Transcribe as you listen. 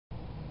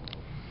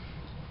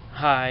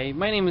Hi,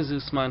 my name is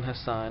Usman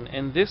Hassan,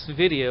 and this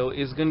video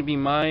is going to be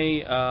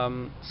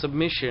my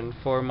submission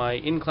for my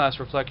in-class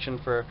reflection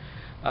for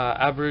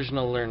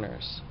Aboriginal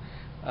learners.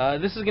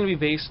 This is going to be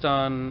based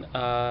on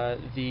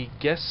the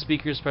guest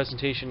speaker's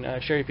presentation,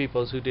 Sherry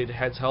Peoples, who did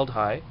Heads Held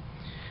High,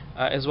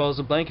 as well as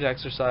a blanket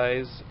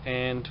exercise,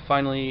 and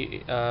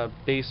finally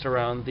based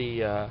around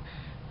the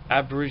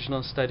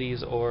Aboriginal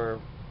studies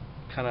or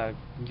kind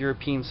of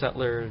European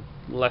settler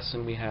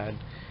lesson we had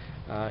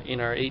in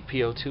our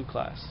 8P02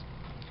 class.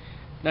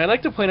 Now I'd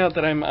like to point out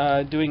that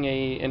I'm doing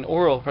an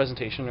oral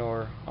presentation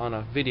or on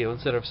a video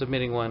instead of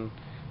submitting one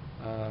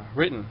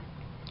written.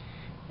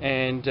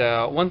 And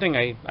one thing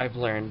I've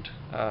learned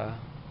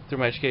through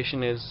my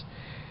education is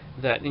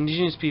that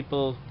Indigenous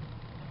people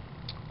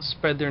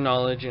spread their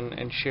knowledge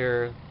and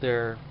share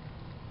their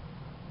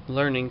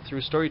learning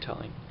through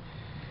storytelling.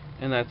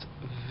 And that's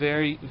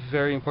very,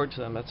 very important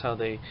to them. That's how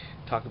they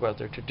talk about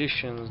their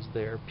traditions,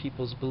 their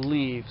people's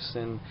beliefs,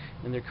 and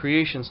their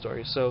creation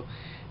stories. So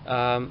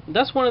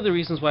that's one of the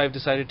reasons why I've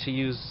decided to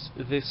use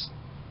this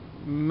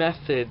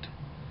method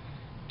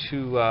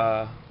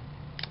to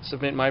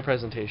submit my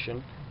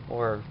presentation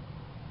or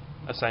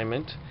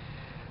assignment.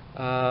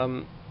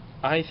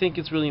 I think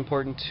it's really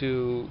important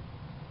to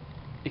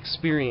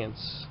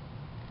experience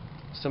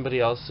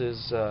somebody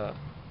else's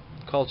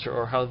culture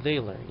or how they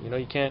learn. You know,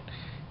 you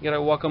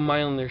gotta walk a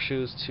mile in their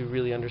shoes to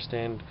really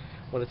understand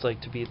what it's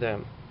like to be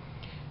them.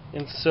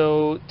 And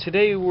so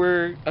today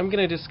I'm going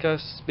to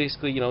discuss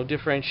basically,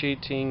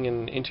 differentiating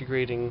and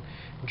integrating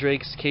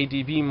Drake's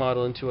KDB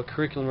model into a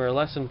curriculum or a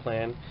lesson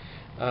plan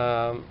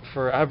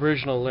for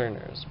Aboriginal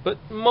learners. But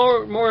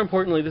more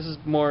importantly, this is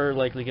more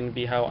likely going to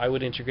be how I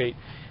would integrate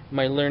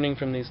my learning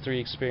from these three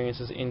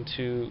experiences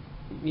into,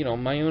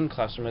 my own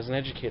classroom as an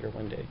educator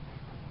one day.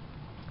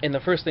 And the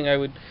first thing I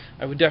would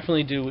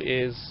definitely do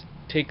is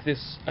take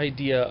this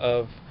idea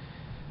of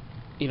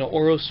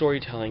oral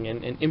storytelling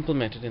and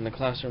implement it in the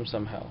classroom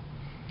somehow,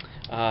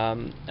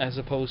 as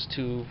opposed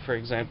to, for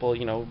example,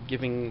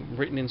 giving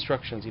written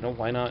instructions.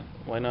 Why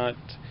not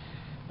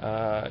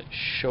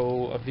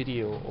show a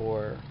video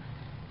or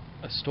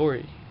a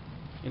story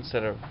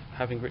instead of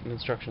having written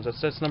instructions?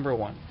 That's number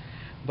one.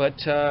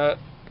 But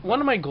one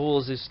of my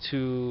goals is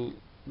to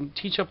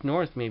teach up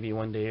north maybe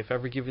one day, if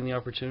ever given the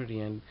opportunity,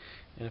 and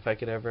if I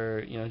could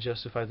ever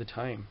justify the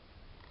time,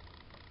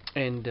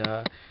 and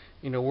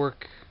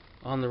work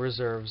on the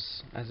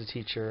reserves as a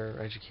teacher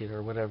or educator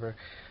or whatever,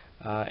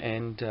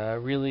 and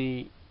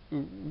really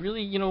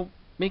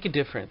make a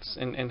difference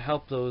and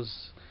help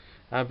those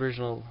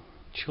Aboriginal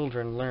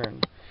children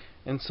learn.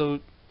 And so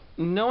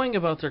knowing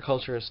about their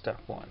culture is step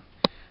one.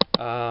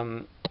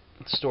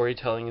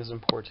 Storytelling is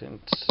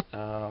important.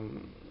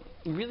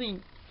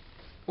 Really,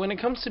 when it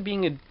comes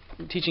to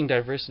teaching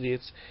diversity,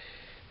 it's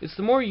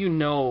the more you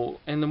know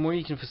and the more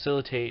you can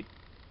facilitate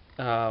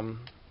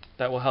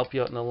that will help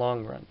you out in the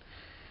long run.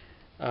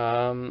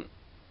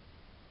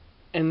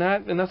 And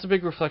that's a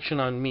big reflection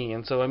on me.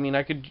 And so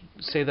I could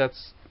say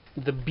that's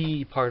the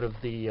B part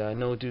of the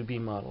no do be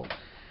model.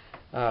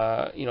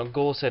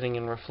 Goal setting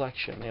and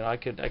reflection. I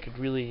could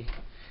really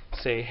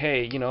say,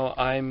 hey,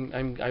 I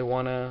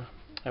wanna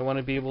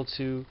be able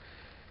to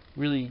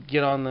really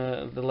get on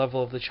the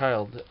level of the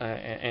child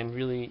and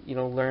really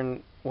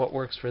learn what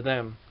works for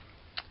them,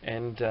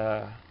 and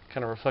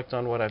kind of reflect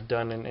on what I've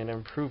done and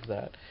improve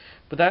that.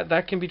 But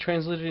that can be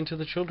translated into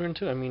the children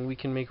too. We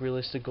can make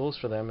realistic goals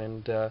for them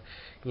and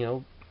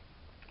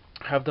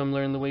have them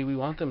learn the way we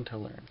want them to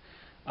learn.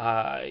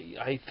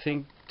 I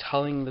think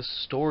telling the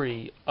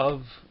story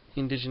of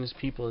Indigenous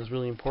people is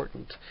really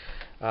important.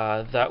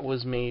 That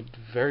was made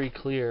very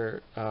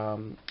clear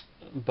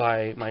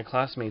by my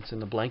classmates in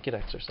the blanket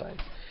exercise.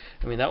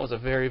 That was a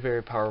very,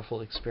 very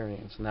powerful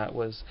experience, and it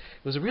was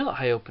a real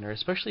eye-opener,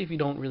 especially if you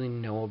don't really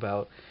know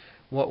about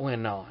what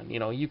went on.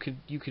 You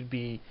could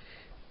be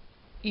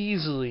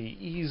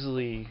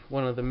easily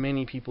one of the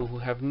many people who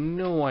have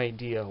no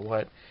idea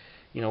what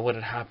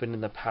had happened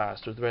in the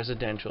past with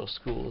residential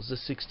schools, the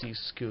 60s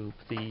scoop,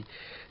 the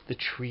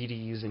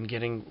treaties, and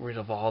getting rid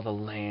of all the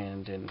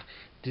land, and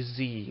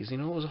disease. It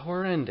was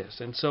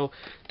horrendous. And so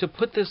to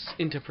put this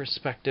into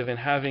perspective and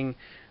having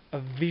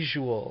a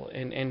visual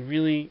and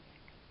really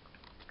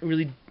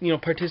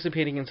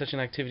participating in such an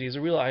activity is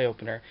a real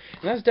eye-opener.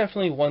 And that's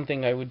definitely one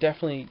thing I would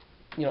definitely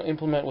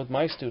implement with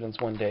my students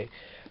one day.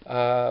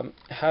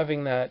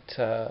 Having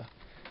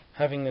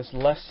this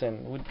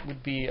lesson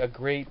would be a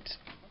great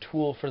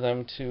tool for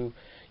them to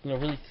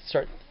really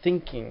start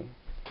thinking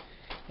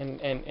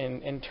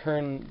and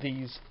turn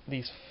these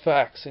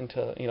facts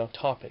into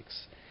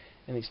topics,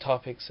 and these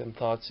topics and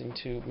thoughts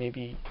into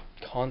maybe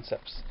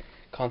concepts.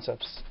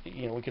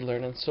 We could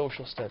learn in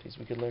social studies,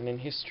 we could learn in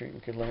history, we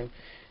could learn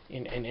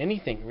in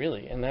anything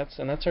really, and that's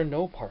our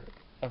no part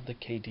of the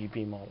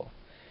KDB model.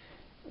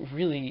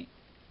 Really,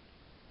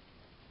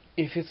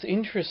 if it's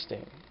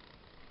interesting,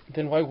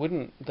 then why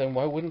wouldn't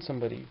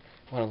somebody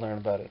want to learn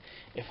about it?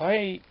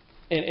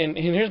 And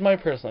here's my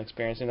personal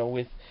experience,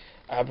 with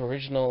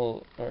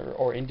Aboriginal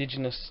or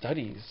Indigenous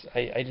studies.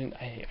 I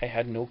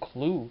had no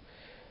clue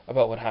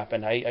about what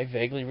happened. I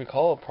vaguely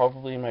recall,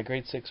 probably in my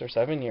grade 6 or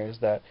 7 years,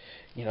 that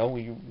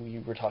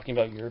we were talking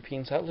about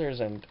European settlers,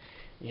 and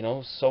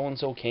so and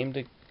so came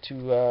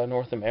to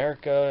North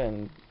America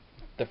and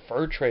the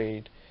fur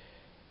trade,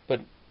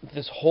 but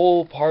this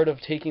whole part of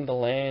taking the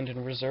land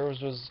and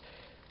reserves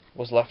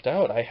was left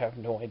out. I have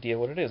no idea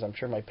what it is. I'm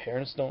sure my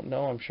parents don't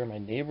know. I'm sure my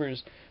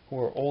neighbors who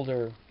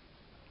are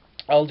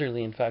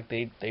elderly, in fact,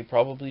 they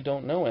probably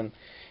don't know.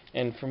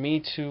 And for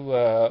me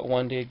to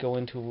one day go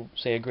into,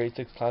 say, a grade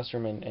 6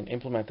 classroom and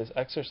implement this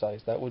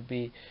exercise, that would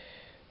be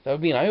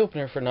an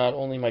eye-opener for not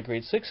only my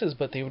grade 6s,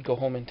 but they would go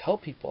home and tell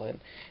people,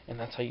 and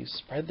that's how you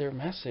spread their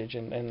message,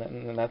 and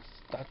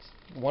that's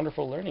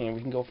wonderful learning, and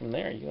we can go from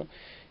there.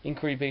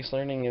 Inquiry-based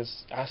learning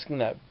is asking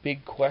that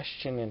big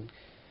question and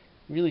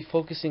really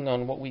focusing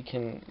on what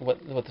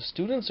the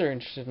students are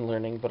interested in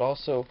learning, but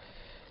also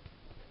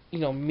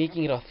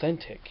making it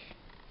authentic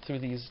through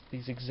these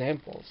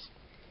examples.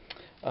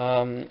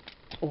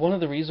 One of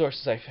the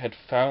resources I had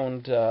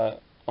found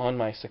on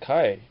my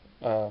Sakai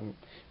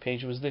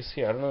page was this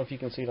here. I don't know if you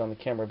can see it on the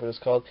camera, but it's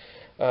called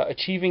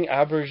Achieving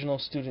Aboriginal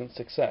Student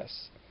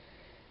Success.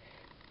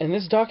 And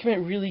this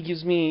document really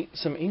gives me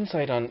some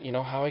insight on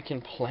how I can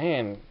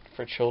plan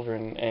for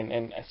children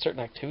and certain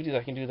activities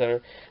I can do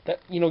that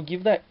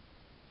give that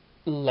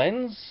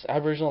lens,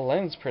 Aboriginal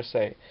lens per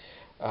se.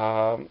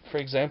 For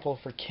example,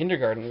 for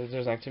kindergarten,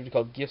 there's an activity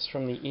called Gifts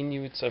from the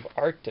Inuits of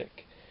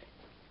Arctic.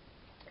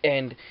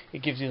 And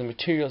it gives you the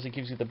materials, it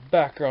gives you the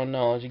background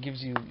knowledge, it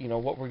gives you,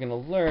 what we're going to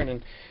learn,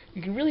 and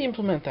you can really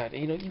implement that,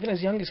 even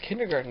as young as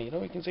kindergarten.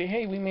 We can say,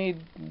 hey, we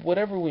made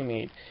whatever we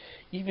made.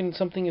 Even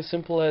something as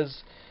simple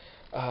as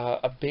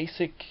a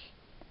basic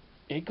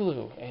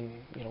igloo,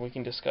 and, we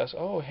can discuss,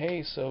 oh,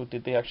 hey, so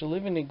did they actually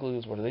live in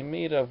igloos? What are they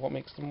made of? What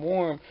makes them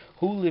warm?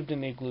 Who lived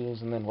in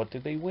igloos? And then what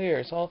did they wear?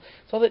 It's all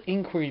that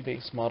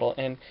inquiry-based model,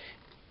 and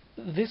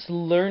this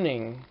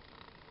learning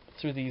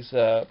through these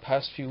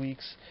past few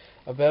weeks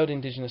about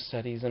Indigenous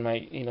studies and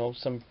my,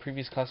 some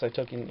previous class I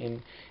took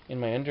in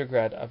my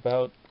undergrad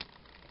about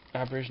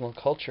Aboriginal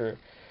culture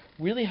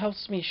really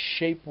helps me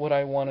shape what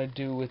I want to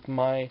do with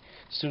my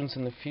students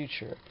in the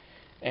future.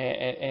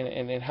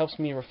 And it helps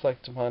me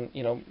reflect upon,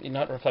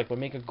 not reflect, but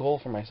make a goal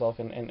for myself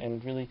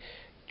and really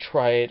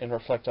try it and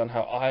reflect on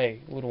how I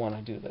would want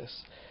to do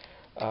this.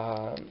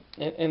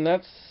 And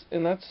that's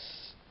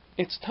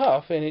it's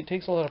tough and it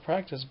takes a lot of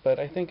practice, but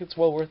I think it's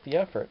well worth the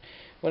effort.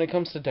 When it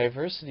comes to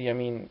diversity, I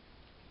mean,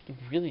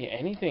 really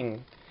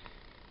anything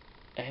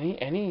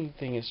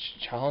is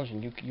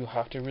challenging. You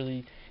have to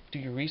really do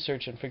your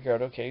research and figure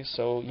out, okay,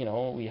 so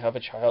we have a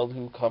child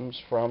who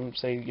comes from,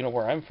 say,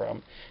 where I'm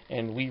from,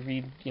 and we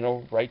read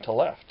right to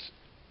left.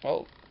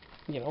 Well,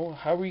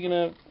 how are we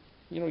gonna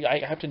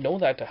I have to know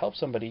that to help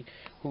somebody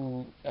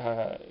who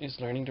is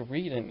learning to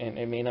read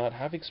and may not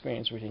have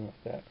experience reading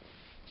like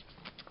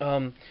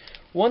that.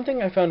 One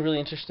thing I found really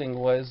interesting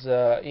was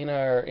in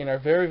our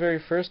very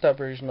first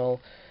Aboriginal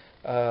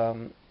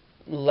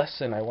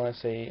lesson, I want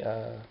to say,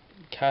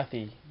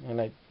 Kathy, and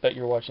I bet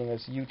you're watching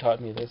this, you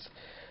taught me this,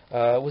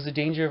 was the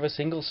danger of a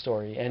single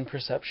story and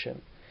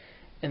perception.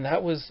 And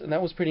that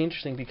was pretty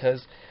interesting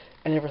because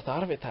I never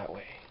thought of it that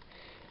way.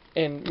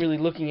 And really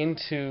looking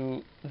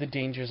into the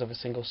dangers of a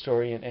single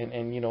story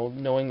and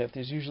knowing that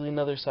there's usually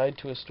another side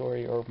to a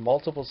story or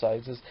multiple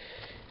sides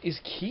is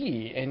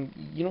key. And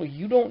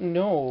you don't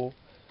know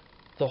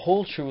the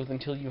whole truth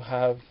until you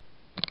have...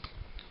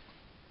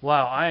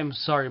 Wow, I'm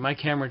sorry, my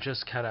camera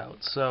just cut out,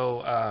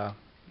 so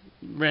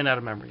ran out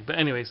of memory. But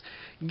anyways,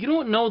 you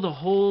don't know the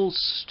whole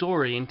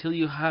story until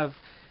you have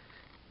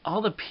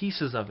all the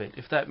pieces of it,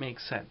 if that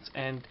makes sense.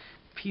 And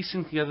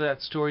piecing together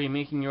that story and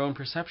making your own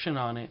perception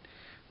on it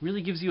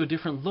really gives you a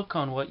different look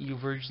on what you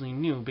originally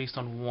knew based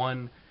on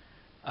one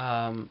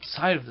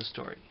side of the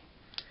story.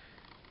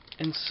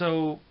 And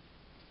so,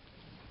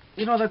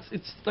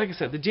 it's like I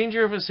said, the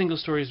danger of a single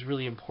story is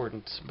really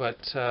important. But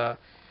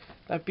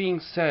that being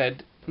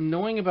said,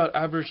 knowing about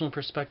Aboriginal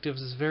perspectives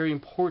is very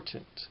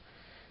important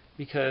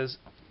because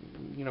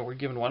we're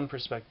given one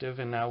perspective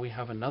and now we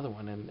have another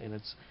one, and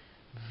it's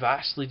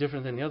vastly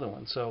different than the other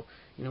one. So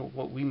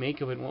what we make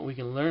of it and what we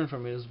can learn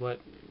from it is what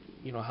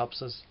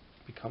helps us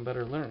become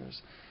better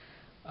learners.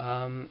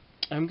 I'm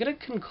going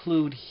to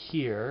conclude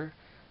here.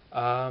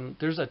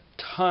 There's a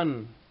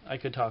ton I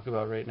could talk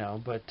about right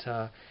now, but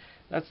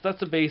that's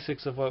the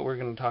basics of what we're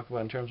going to talk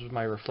about in terms of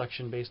my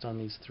reflection based on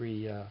these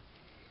three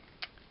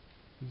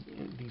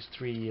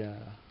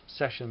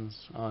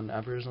sessions on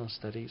Aboriginal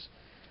studies.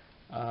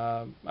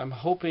 I'm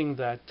hoping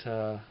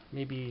that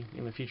maybe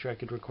in the future I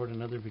could record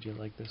another video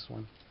like this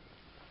one.